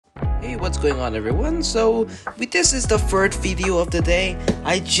Hey, what's going on everyone? So this is the third video of the day.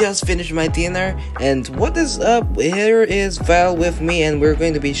 I just finished my dinner, and what is up? Here is Val with me, and we're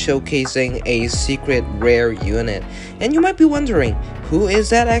going to be showcasing a secret rare unit. And you might be wondering, who is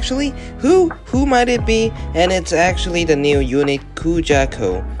that actually? Who might it be? And it's actually the new unit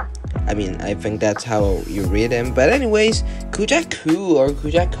KUJAKU. I mean, I think that's how you read him, but anyways, KUJAKU or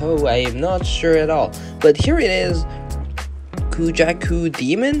KUJAKU, I am not sure at all. But here it is. KUJAKU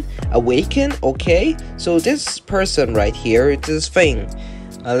Demon Awaken. Okay, so this person right here, this thing,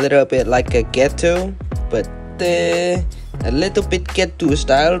 a little bit like a ghetto, but a little bit ghetto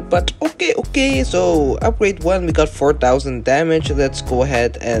style, but okay. So upgrade 1, we got 4,000 damage. Let's go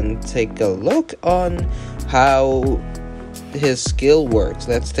ahead and take a look on how his skill works.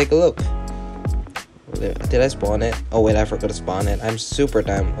 Let's take a look. Did I spawn it? Oh wait, I forgot to spawn it. I'm super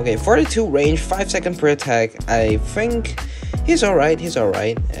dumb. Okay, 42 range, 5 seconds per attack. I think he's alright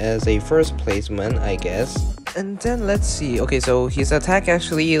as a first placement, I guess. And then let's see. Okay, so his attack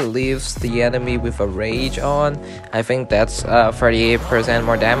actually leaves the enemy with a rage on. I think that's 38%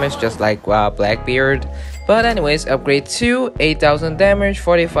 more damage, just like Blackbeard. But anyways, upgrade 2, 8,000 damage,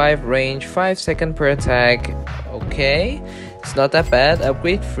 45 range, 5 seconds per attack. Okay, it's not that bad.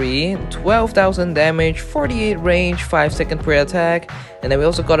 Upgrade 3, 12,000 damage, 48 range, 5 seconds per attack. And then we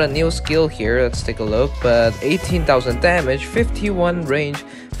also got a new skill here. Let's take a look. But 18,000 damage, 51 range,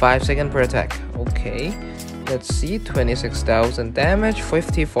 5 seconds per attack. Okay, let's see. 26,000 damage,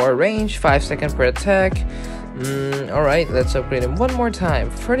 54 range, 5 seconds per attack. Alright, let's upgrade him one more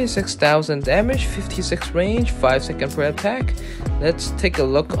time. 36,000 damage, 56 range, 5 seconds per attack. Let's take a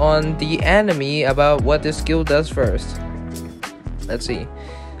look on the enemy about what this skill does first. Let's see.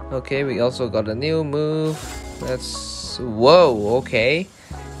 Okay, we also got a new move. Whoa, okay.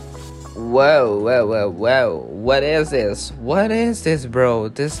 Whoa. What is this? What is this, bro?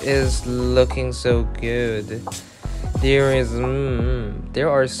 This is looking so good. There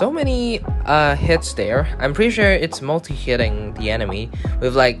are so many hits there. I'm pretty sure it's multi-hitting the enemy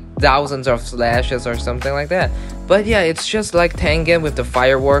with like thousands of slashes or something like that. But yeah, it's just like Tengen with the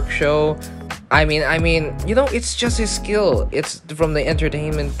firework show. I mean, you know, it's just his skill. It's from the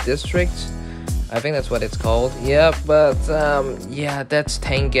entertainment district. I think that's what it's called. Yeah, but yeah, that's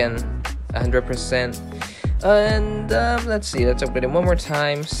Tengen 100%. And let's see, let's upgrade him one more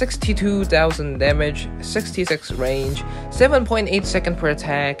time. 62,000 damage, 66 range, 7.8 seconds per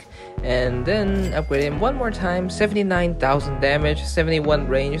attack. And then upgrade him one more time. 79,000 damage, 71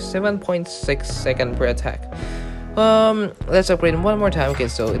 range, 7.6 seconds per attack. Let's upgrade him one more time. Okay,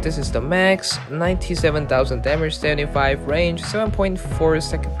 so this is the max. 97,000 damage, 75 range, 7.4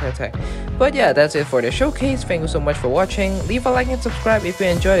 seconds per attack. But yeah, that's it for the showcase. Thank you so much for watching. Leave a like and subscribe if you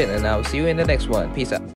enjoyed it, and I'll see you in the next one. Peace out.